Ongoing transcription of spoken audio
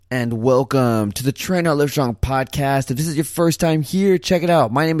And welcome to the Train Hard Live Strong podcast. If this is your first time here, check it out.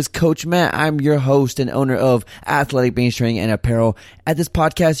 My name is Coach Matt. I'm your host and owner of Athletic Beings Training and Apparel. At this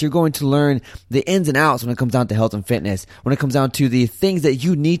podcast, you're going to learn the ins and outs when it comes down to health and fitness, when it comes down to the things that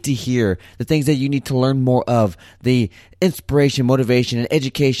you need to hear, the things that you need to learn more of, the inspiration, motivation, and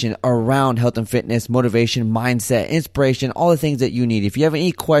education around health and fitness, motivation, mindset, inspiration, all the things that you need. If you have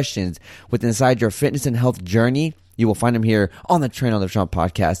any questions with inside your fitness and health journey, you will find them here on the Train Hard Live Strong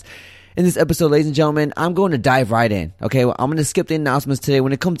podcast. In this episode, ladies and gentlemen, I'm going to dive right in. Okay, well, I'm going to skip the announcements today.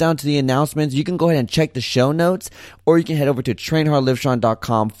 When it comes down to the announcements, you can go ahead and check the show notes, or you can head over to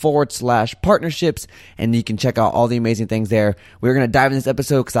trainhardlivestrong.com/partnerships, and you can check out all the amazing things there. We're going to dive in this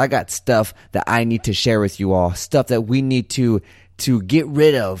episode because I got stuff that I need to share with you all, stuff that we need to get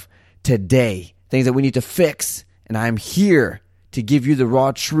rid of today, things that we need to fix, and I'm here to give you the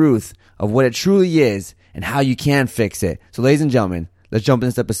raw truth of what it truly is and how you can fix it. So ladies and gentlemen, let's jump in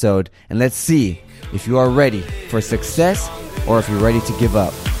this episode and let's see if you are ready for success or if you're ready to give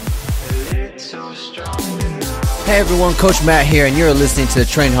up. Hey everyone, Coach Matt here, and you're listening to the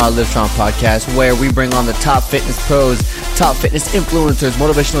Train Hard Live Strong podcast, where we bring on the top fitness pros, top fitness influencers,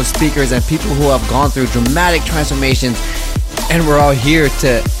 motivational speakers, and people who have gone through dramatic transformations, and we're all here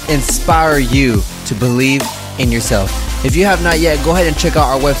to inspire you to believe in yourself. If you have not yet, go ahead and check out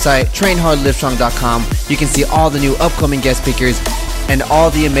our website, trainhardlivestrong.com. You can see all the new upcoming guest speakers and all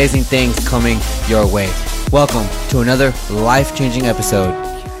the amazing things coming your way. Welcome to another life-changing episode.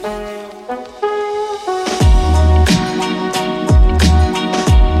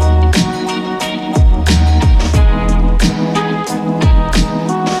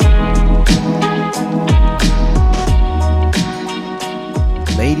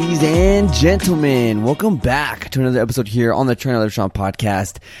 Ladies and gentlemen, welcome back to another episode here on the Train Hard Live Strong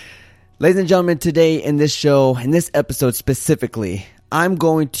podcast. Ladies and gentlemen, today in this show, in this episode specifically, I'm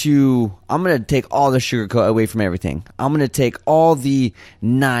going to take all the sugarcoat away from everything. I'm going to take all the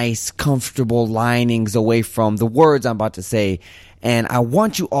nice, comfortable linings away from the words I'm about to say, and I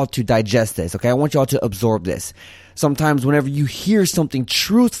want you all to digest this, okay? I want you all to absorb this. Sometimes whenever you hear something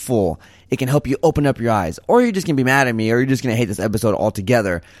truthful, it can help you open up your eyes, or you're just going to be mad at me, or you're just going to hate this episode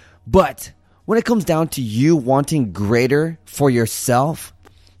altogether. But when it comes down to you wanting greater for yourself,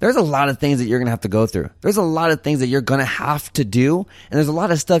 there's a lot of things that you're going to have to go through. There's a lot of things that you're going to have to do, and there's a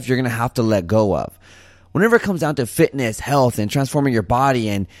lot of stuff you're going to have to let go of. Whenever it comes down to fitness, health, and transforming your body,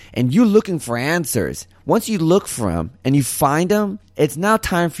 and you looking for answers, once you look for them and you find them, it's now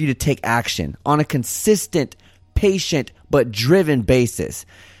time for you to take action on a consistent, patient, but driven basis.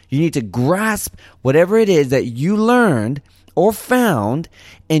 You need to grasp whatever it is that you learned or found,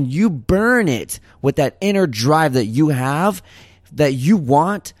 and you burn it with that inner drive that you have, that you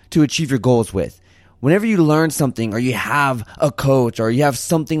want to achieve your goals with. Whenever you learn something, or you have a coach, or you have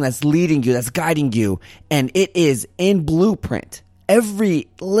something that's leading you, that's guiding you, and it is in blueprint, every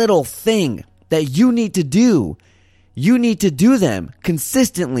little thing that you need to do them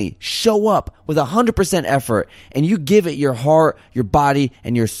consistently. Show up with 100% effort, and you give it your heart, your body,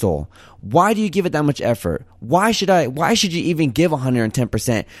 and your soul. Why do you give it that much effort? Why should you even give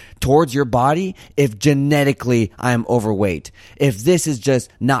 110% towards your body if genetically I am overweight? If this is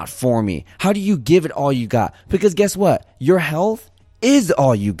just not for me? How do you give it all you got? Because guess what? Your health is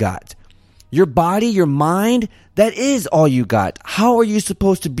all you got. Your body, your mind, that is all you got. How are you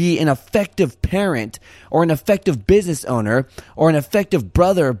supposed to be an effective parent, or an effective business owner, or an effective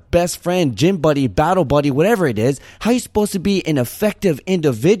brother, best friend, gym buddy, battle buddy, whatever it is? How are you supposed to be an effective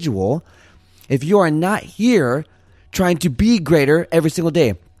individual if you are not here trying to be greater every single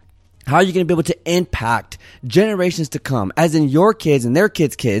day? How are you going to be able to impact generations to come, as in your kids and their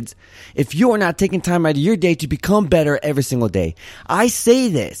kids' kids, if you are not taking time out of your day to become better every single day? I say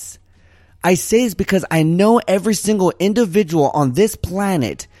this because I know every single individual on this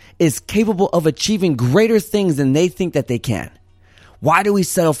planet is capable of achieving greater things than they think that they can. Why do we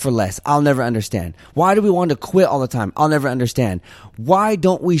settle for less? I'll never understand. Why do we want to quit all the time? I'll never understand. Why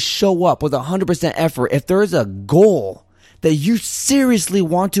don't we show up with 100% effort if there is a goal that you seriously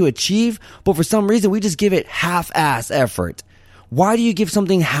want to achieve, but for some reason we just give it half-ass effort? Why do you give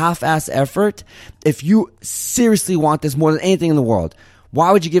something half-ass effort if you seriously want this more than anything in the world?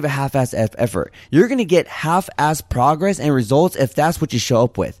 Why would you give it half-ass effort? You're going to get half-ass progress and results if that's what you show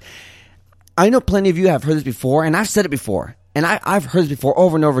up with. I know plenty of you have heard this before, and I've said it before, and I've heard this before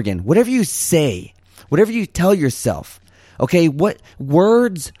over and over again. Whatever you say, whatever you tell yourself, okay, what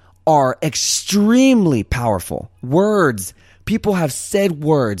words are extremely powerful. Words, people have said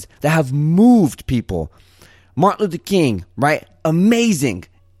words that have moved people. Martin Luther King, right? Amazing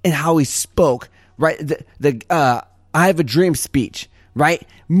in how he spoke, right? The I have a dream speech. right?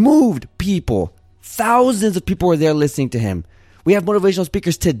 Moved people. Thousands of people were there listening to him. We have motivational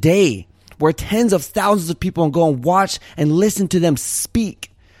speakers today where tens of thousands of people go and watch and listen to them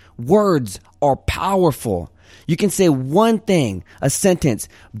speak. Words are powerful. You can say one thing, a sentence,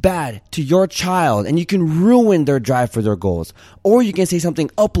 bad to your child, and you can ruin their drive for their goals. Or you can say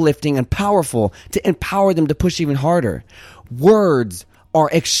something uplifting and powerful to empower them to push even harder. Words are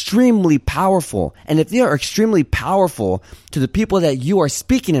extremely powerful. And if they are extremely powerful to the people that you are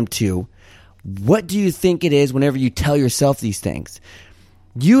speaking them to, what do you think it is whenever you tell yourself these things?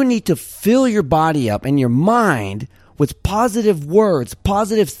 You need to fill your body up and your mind with positive words,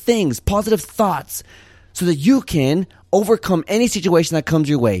 positive things, positive thoughts, so that you can overcome any situation that comes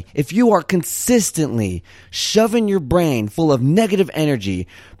your way. If you are consistently shoving your brain full of negative energy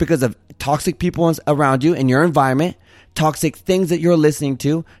because of toxic people around you in your environment, toxic things that you're listening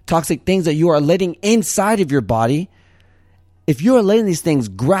to, toxic things that you are letting inside of your body, if you are letting these things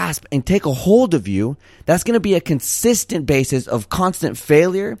grasp and take a hold of you, that's going to be a consistent basis of constant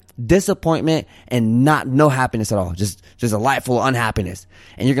failure, disappointment, and no happiness at all. Just a life full of unhappiness.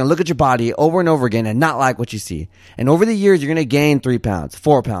 And you're going to look at your body over and over again and not like what you see. And over the years, you're going to gain 3 pounds,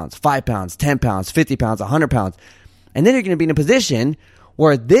 4 pounds, 5 pounds, 10 pounds, 50 pounds, 100 pounds. And then you're going to be in a position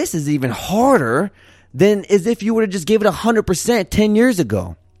where this is even harder than as if you would have just gave it 100% 10 years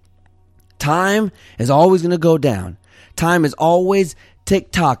ago. Time is always going to go down. Time is always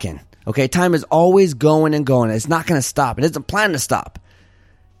tick-tocking, okay? Time is always going and going. It's not going to stop. It doesn't plan to stop.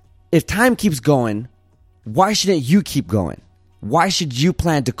 If time keeps going, why shouldn't you keep going? Why should you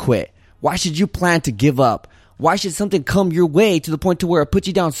plan to quit? Why should you plan to give up? Why should something come your way to the point to where it puts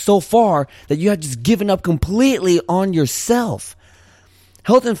you down so far that you have just given up completely on yourself?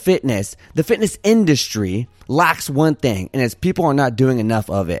 Health and fitness, the fitness industry lacks one thing, and it's people are not doing enough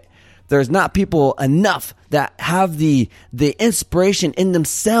of it. There's not people enough that have the inspiration in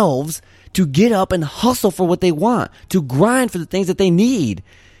themselves to get up and hustle for what they want, to grind for the things that they need.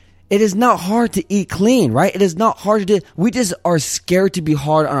 It is not hard to eat clean, right? It is not hard to do. We just are scared to be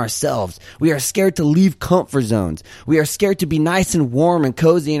hard on ourselves. We are scared to leave comfort zones. We are scared to be nice and warm and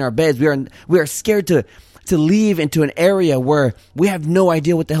cozy in our beds. We are scared to leave into an area where we have no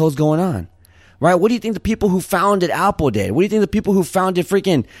idea what the hell is going on. Right? What do you think the people who founded Apple did? What do you think the people who founded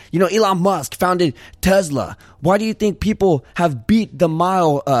Elon Musk founded Tesla? Why do you think people have beat the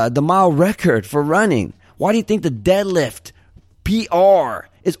mile record for running? Why do you think the deadlift PR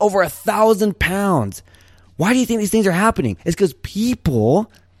is over 1,000 pounds? Why do you think these things are happening? It's because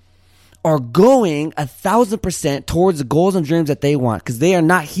people are going 1,000% towards the goals and dreams that they want, because they are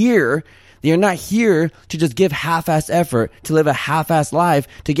not here. They are not here to just give half-ass effort, to live a half-ass life,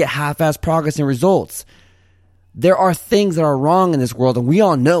 to get half-ass progress and results. There are things that are wrong in this world, and we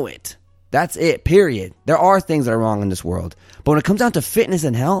all know it. That's it, period. There are things that are wrong in this world. But when it comes down to fitness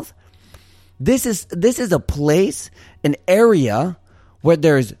and health, this is a place, an area where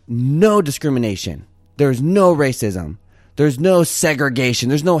there's no discrimination. There's no racism. There's no segregation.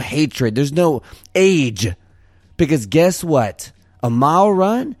 There's no hatred. There's no age. Because guess what? A mile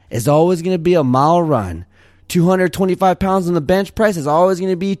run is always going to be a mile run. 225 pounds on the bench press is always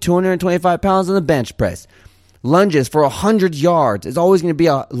going to be 225 pounds on the bench press. Lunges for 100 yards is always going to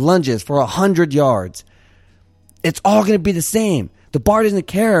be lunges for 100 yards. It's all going to be the same. The bar doesn't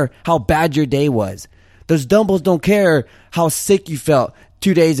care how bad your day was. Those dumbbells don't care how sick you felt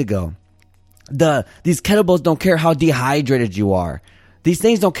 2 days ago. These kettlebells don't care how dehydrated you are. These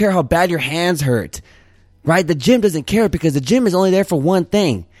things don't care how bad your hands hurt. Right? The gym doesn't care, because the gym is only there for one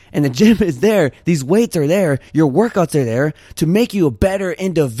thing. And the gym is there. These weights are there. Your workouts are there to make you a better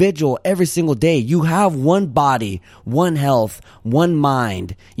individual every single day. You have one body, one health, one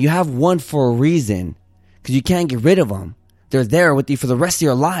mind. You have one for a reason, because you can't get rid of them. They're there with you for the rest of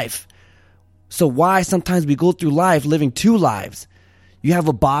your life. So why sometimes we go through life living two lives? You have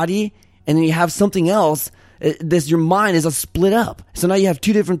a body, and then you have something else. Your mind is split up. So now you have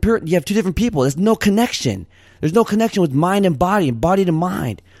two different people. There's no connection. There's no connection with mind and body to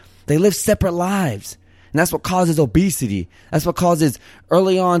mind. They live separate lives. And that's what causes obesity. That's what causes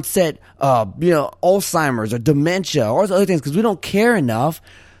early onset, Alzheimer's or dementia, or other things, because we don't care enough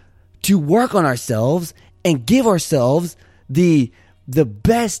to work on ourselves and give ourselves the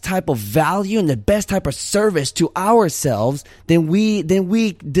best type of value and the best type of service to ourselves than we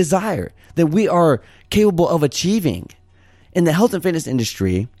desire, than we are capable of achieving. In the health and fitness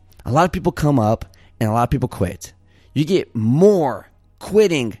industry, a lot of people come up and a lot of people quit. You get more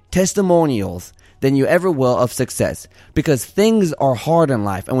quitting testimonials than you ever will of success, because things are hard in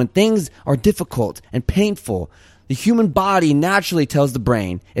life. And when things are difficult and painful, the human body naturally tells the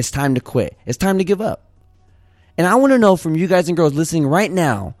brain it's time to quit. It's time to give up. And I want to know from you guys and girls listening right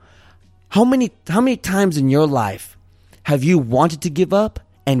now, how many times in your life have you wanted to give up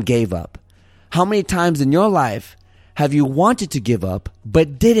and gave up? How many times in your life have you wanted to give up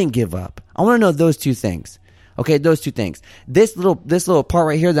but didn't give up? I want to know those two things. Okay, those two things. This little part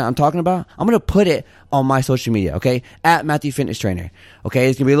right here that I'm talking about, I'm going to put it on my social media, okay? At Matthew Fitness Trainer. Okay,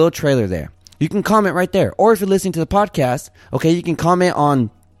 it's going to be a little trailer there. You can comment right there. Or if you're listening to the podcast, okay, you can comment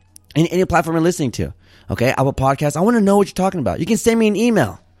on any platform you're listening to. Okay, Apple Podcasts. I want to know what you're talking about. You can send me an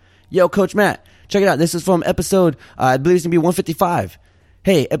email. Yo, Coach Matt, check it out. This is from episode, I believe it's going to be 155.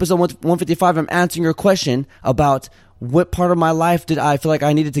 Hey, episode 155, I'm answering your question about what part of my life did I feel like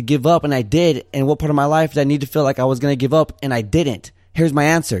I needed to give up and I did, and what part of my life did I need to feel like I was going to give up and I didn't. Here's my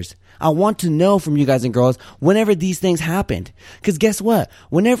answers. I want to know from you guys and girls whenever these things happened. Because guess what?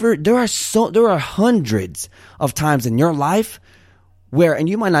 Whenever there are hundreds of times in your life where, and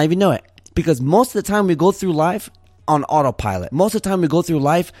you might not even know it, because most of the time we go through life on autopilot. Most of the time we go through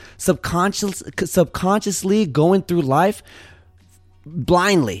life subconsciously going through life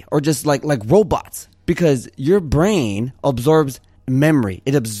blindly or just like robots, because your brain absorbs memory.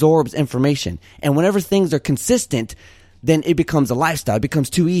 It absorbs information. And whenever things are consistent, then it becomes a lifestyle. It becomes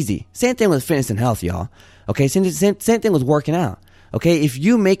too easy. Same thing with fitness and health, y'all. Okay, same thing with working out. Okay, if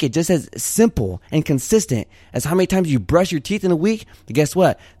you make it just as simple and consistent as how many times you brush your teeth in a week, guess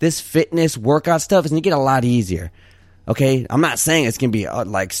what? This fitness workout stuff is going to get a lot easier. Okay, I'm not saying it's going to be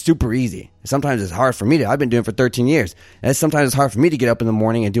like super easy. Sometimes it's hard for me to. I've been doing it for 13 years. And sometimes it's hard for me to get up in the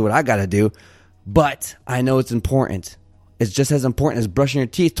morning and do what I got to do. But I know it's important. It's just as important as brushing your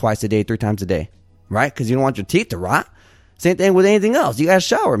teeth twice a day, 3 times a day. Right? Because you don't want your teeth to rot. Same thing with anything else. You got to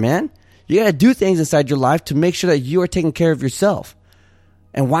shower, man. You got to do things inside your life to make sure that you are taking care of yourself.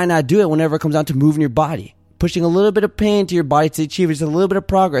 And why not do it whenever it comes down to moving your body? Pushing a little bit of pain to your body to achieve just a little bit of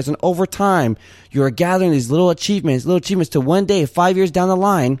progress. And over time, you are gathering these little achievements to one day, 5 years down the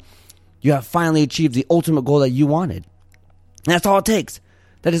line, you have finally achieved the ultimate goal that you wanted. And that's all it takes.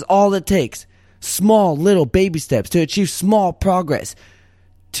 That is all it takes. Small little baby steps to achieve small progress,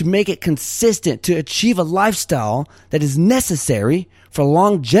 to make it consistent, to achieve a lifestyle that is necessary for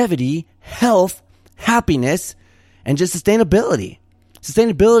longevity, health, happiness, and just sustainability.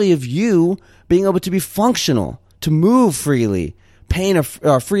 Sustainability of you being able to be functional, to move freely,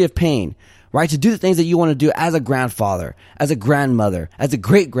 free of pain, right? To do the things that you want to do as a grandfather, as a grandmother, as a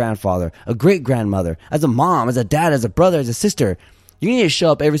great-grandfather, a great-grandmother, as a mom, as a dad, as a brother, as a sister. You need to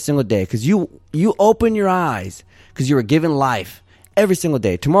show up every single day because you open your eyes because you were given life every single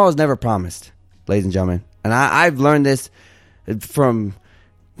day. Tomorrow is never promised, ladies and gentlemen. And I've learned this from,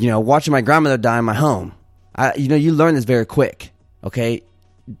 watching my grandmother die in my home. You learn this very quick. Okay,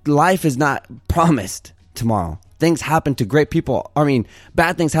 life is not promised tomorrow. Things happen to great people.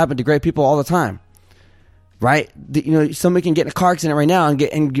 Bad things happen to great people all the time, right? Somebody can get in a car accident right now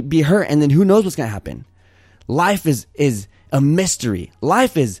and be hurt, and then who knows what's going to happen. Life is a mystery.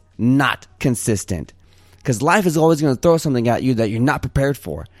 Life is not consistent because life is always going to throw something at you that you're not prepared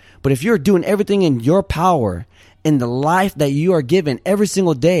for. But if you're doing everything in your power in the life that you are given every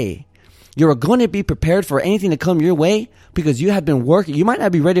single day, you're going to be prepared for anything to come your way because you have been working. You might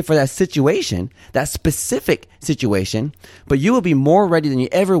not be ready for that situation, that specific situation, but you will be more ready than you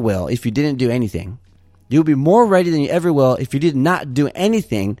ever will if you didn't do anything. You'll be more ready than you ever will if you did not do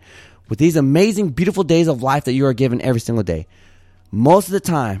anything with these amazing, beautiful days of life that you are given every single day. Most of the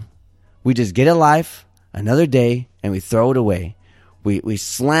time, we just get a life, another day, and we throw it away. We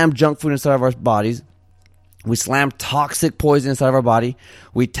slam junk food inside of our bodies. We slam toxic poison inside of our body.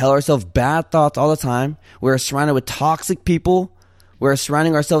 We tell ourselves bad thoughts all the time. We're surrounded with toxic people. We're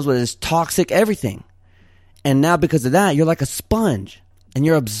surrounding ourselves with this toxic everything. And now because of that, you're like a sponge. And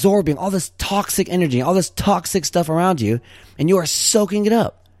you're absorbing all this toxic energy, all this toxic stuff around you. And you are soaking it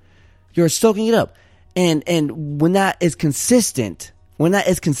up. You're soaking it up. And when that is consistent, instead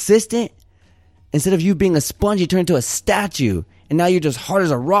of you being a sponge, you turn into a statue. And now you're just hard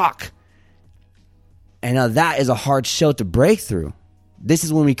as a rock. And now that is a hard shell to break through. This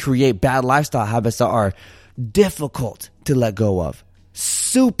is when we create bad lifestyle habits that are difficult to let go of.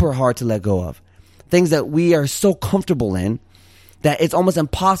 Super hard to let go of. Things that we are so comfortable in that it's almost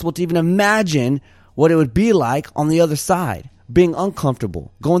impossible to even imagine what it would be like on the other side. Being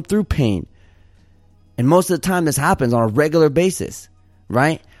uncomfortable, going through pain. And most of the time this happens on a regular basis,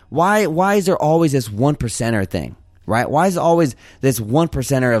 right? Why is there always this 1%er thing? Right? Why is it always this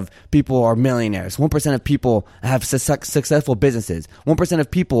 1%er of people are millionaires? 1% of people have successful businesses. 1%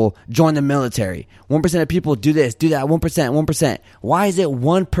 of people join the military. 1% of people do this, do that. 1%. Why is it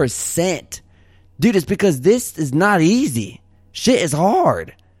 1%? Dude, it's because this is not easy. Shit is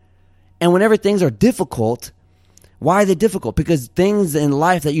hard. And whenever things are difficult, Why are they difficult? Because things in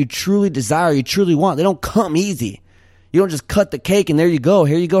life that you truly desire, you truly want, they don't come easy. You don't just cut the cake and there you go.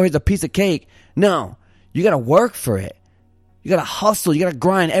 Here you go. Here's a piece of cake. No, you got to work for it. You got to hustle. You got to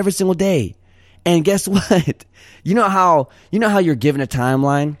grind every single day. And guess what? You know how you're given a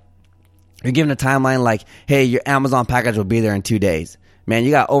timeline? You're given a timeline like, hey, your Amazon package will be there in 2 days. Man,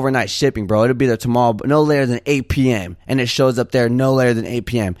 you got overnight shipping, bro. It'll be there tomorrow, but no later than 8 p.m. And it shows up there no later than 8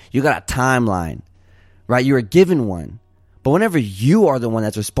 p.m. You got a timeline, right? You were given one. But whenever you are the one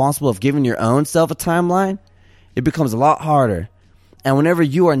that's responsible of giving your own self a timeline, it becomes a lot harder. And whenever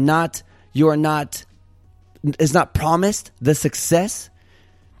it's not promised the success,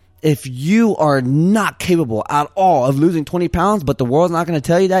 if you are not capable at all of losing 20 pounds, but the world's not going to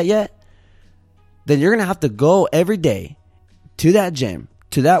tell you that yet, then you're going to have to go every day to that gym,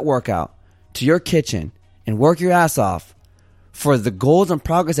 to that workout, to your kitchen, and work your ass off for the goals and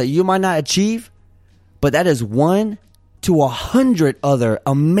progress that you might not achieve, but that is 1 to 100 other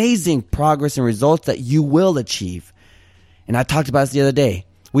amazing progress and results that you will achieve. And I talked about this the other day.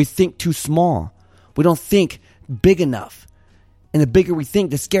 We think too small. We don't think big enough. And the bigger we think,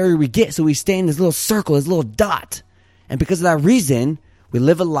 the scarier we get. So we stay in this little circle, this little dot. And because of that reason, we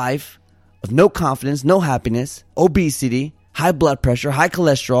live a life of no confidence, no happiness, obesity, high blood pressure, high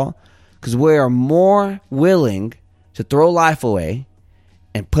cholesterol, because we are more willing to throw life away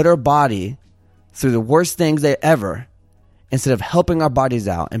and put our body through the worst things ever instead of helping our bodies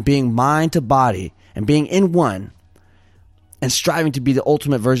out and being mind to body and being in one and striving to be the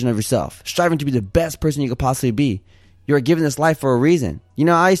ultimate version of yourself, striving to be the best person you could possibly be. You are given this life for a reason. You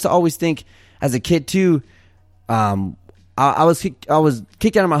know, I used to always think as a kid too, I was kicked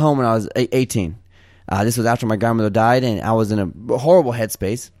out of my home when I was 18. This was after my grandmother died, and I was in a horrible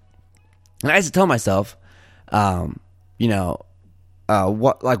headspace. And I used to tell myself, why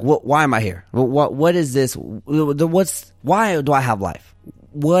am I here? What is this? Why do I have life?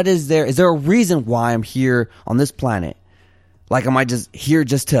 What is there? Is there a reason why I'm here on this planet? Like, am I just here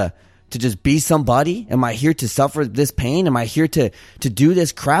just to just be somebody? Am I here to suffer this pain? Am I here to do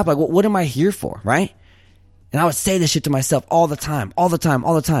this crap? Like, what am I here for? Right? And I would say this shit to myself all the time.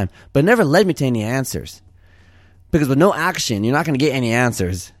 But it never led me to any answers. Because with no action, you're not going to get any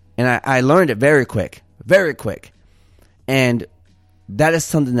answers. And I learned it very quick. And that is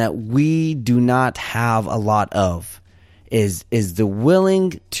something that we do not have a lot of, is the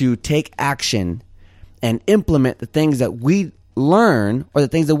willing to take action and implement the things that we learn or the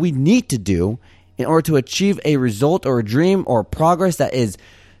things that we need to do in order to achieve a result or a dream or progress that is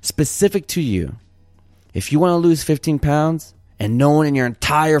specific to you. If you want to lose 15 pounds and no one in your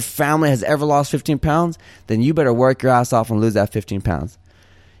entire family has ever lost 15 pounds, then you better work your ass off and lose that 15 pounds.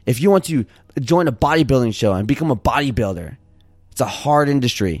 If you want to join a bodybuilding show and become a bodybuilder, it's a hard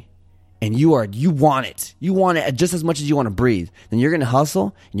industry and you want it. You want it just as much as you want to breathe. Then you're going to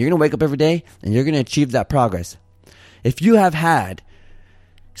hustle and you're going to wake up every day and you're going to achieve that progress. If you have had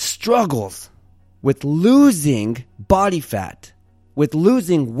struggles with losing body fat, with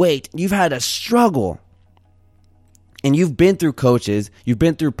losing weight, you've had a struggle, and you've been through coaches, you've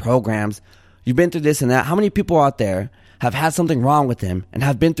been through programs, you've been through this and that. How many people out there have had something wrong with them and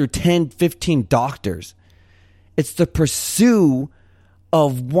have been through 10, 15 doctors? It's the pursuit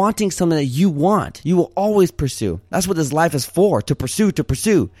of wanting something that you want. You will always pursue. That's what this life is for, to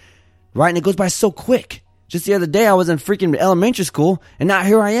pursue. Right? And it goes by so quick. Just the other day, I was in freaking elementary school, and now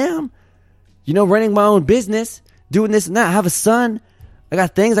here I am. You know, running my own business, doing this and that. I have a son. I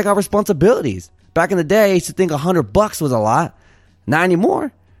got things. I got responsibilities. Back in the day, I used to think $100 was a lot. Not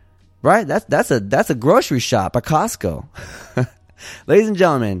anymore. Right? That's a grocery shop at Costco. Ladies and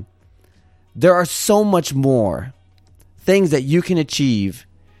gentlemen, there are so much more things that you can achieve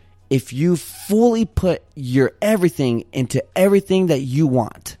if you fully put your everything into everything that you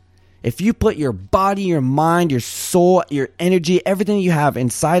want. If you put your body, your mind, your soul, your energy, everything you have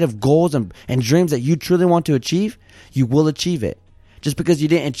inside of goals and dreams that you truly want to achieve, you will achieve it. Just because you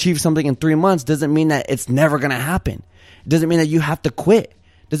didn't achieve something in 3 months doesn't mean that it's never going to happen. It doesn't mean that you have to quit.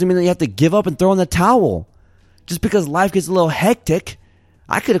 It doesn't mean that you have to give up and throw in the towel. Just because life gets a little hectic,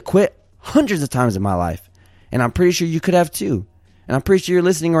 I could have quit hundreds of times in my life. And I'm pretty sure you could have too. And I'm pretty sure you're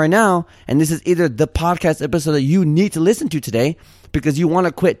listening right now, and this is either the podcast episode that you need to listen to today because you want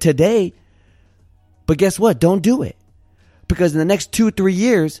to quit today. But guess what? Don't do it. Because in the next 2-3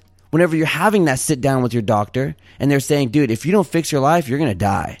 years, whenever you're having that sit down with your doctor and they're saying, dude, if you don't fix your life, you're going to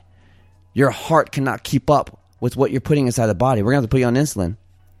die. Your heart cannot keep up with what you're putting inside the body. We're going to have to put you on insulin.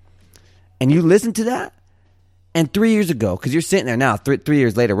 And you listen to that. And 3 years ago, because you're sitting there now, 3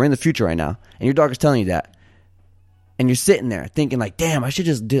 years later, we're in the future right now, and your doctor's telling you that. And you're sitting there thinking like, damn, I should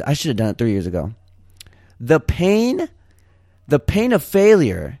have done it 3 years ago. The pain of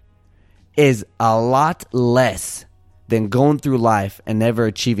failure is a lot less than going through life and never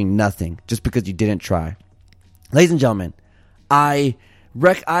achieving nothing just because you didn't try. Ladies and gentlemen, I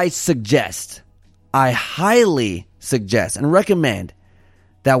highly suggest and recommend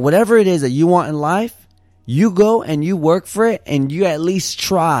that whatever it is that you want in life, you go and you work for it and you at least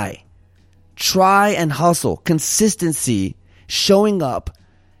try. Try and hustle. Consistency, showing up,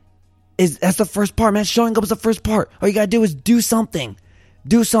 that's the first part, man. Showing up is the first part. All you gotta do is do something.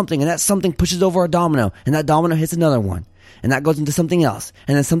 Do something, and that something pushes over a domino, and that domino hits another one. And that goes into something else,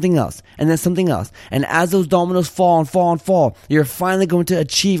 and then something else, and then something else. And as those dominoes fall and fall and fall, you're finally going to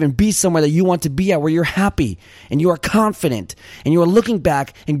achieve and be somewhere that you want to be at, where you're happy, and you are confident, and you are looking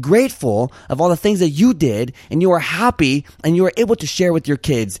back and grateful of all the things that you did, and you are happy, and you are able to share with your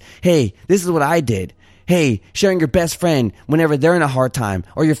kids, hey, this is what I did. Hey, sharing your best friend whenever they're in a hard time,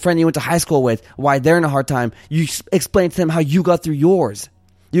 or your friend you went to high school with, why they're in a hard time, you explain to them how you got through yours.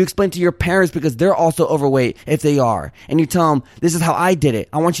 You explain to your parents because they're also overweight if they are. And you tell them, this is how I did it.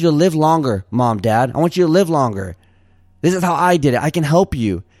 I want you to live longer, mom, dad. I want you to live longer. This is how I did it. I can help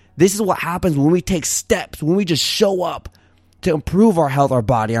you. This is what happens when we take steps, when we just show up to improve our health, our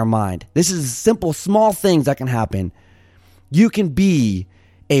body, our mind. This is simple, small things that can happen. You can be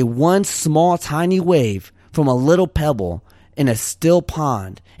a one small, tiny wave from a little pebble in a still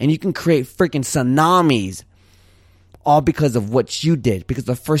pond. And you can create freaking tsunamis. All because of what you did, because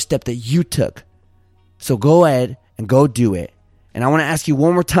of the first step that you took. So go ahead and go do it. And I want to ask you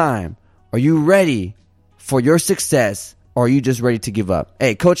one more time. Are you ready for your success, or are you just ready to give up?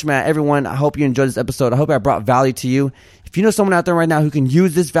 Hey, Coach Matt, everyone, I hope you enjoyed this episode. I hope I brought value to you. If you know someone out there right now who can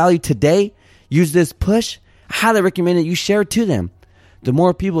use this value today, use this push, I highly recommend that you share it to them. The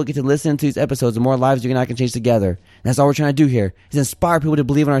more people get to listen to these episodes, the more lives you and I can change together. And that's all we're trying to do here, is inspire people to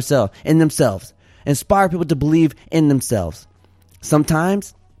believe in themselves. Inspire people to believe in themselves.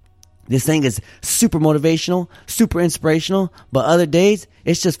 Sometimes this thing is super motivational, super inspirational, but other days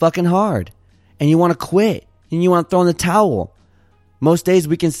it's just fucking hard. And you want to quit, and you want to throw in the towel. Most days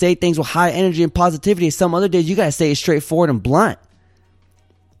we can say things with high energy and positivity. Some other days you got to say it straightforward and blunt.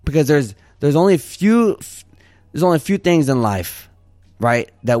 Because there's only a few things in life, right,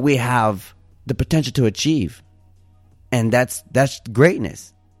 that we have the potential to achieve. And that's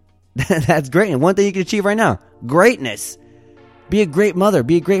greatness. That's great. And one thing you can achieve right now, greatness. Be a great mother.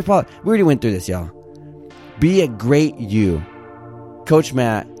 Be a great father. We already went through this, y'all. Be a great you. Coach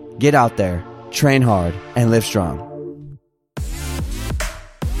Matt, get out there, train hard, and live strong.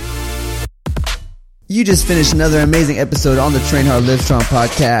 You just finished another amazing episode on the Train Hard, Live Strong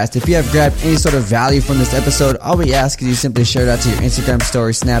podcast. If you have grabbed any sort of value from this episode, all we ask is you simply share it out to your Instagram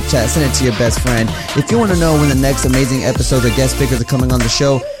story, Snapchat, send it to your best friend. If you want to know when the next amazing episode or guest speakers are coming on the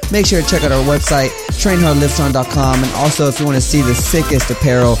show, make sure to check out our website, trainhardlivestrong.com. And also, if you want to see the sickest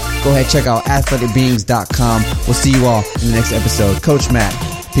apparel, go ahead and check out athleticbeings.com. We'll see you all in the next episode. Coach Matt,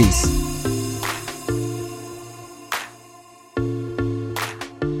 peace.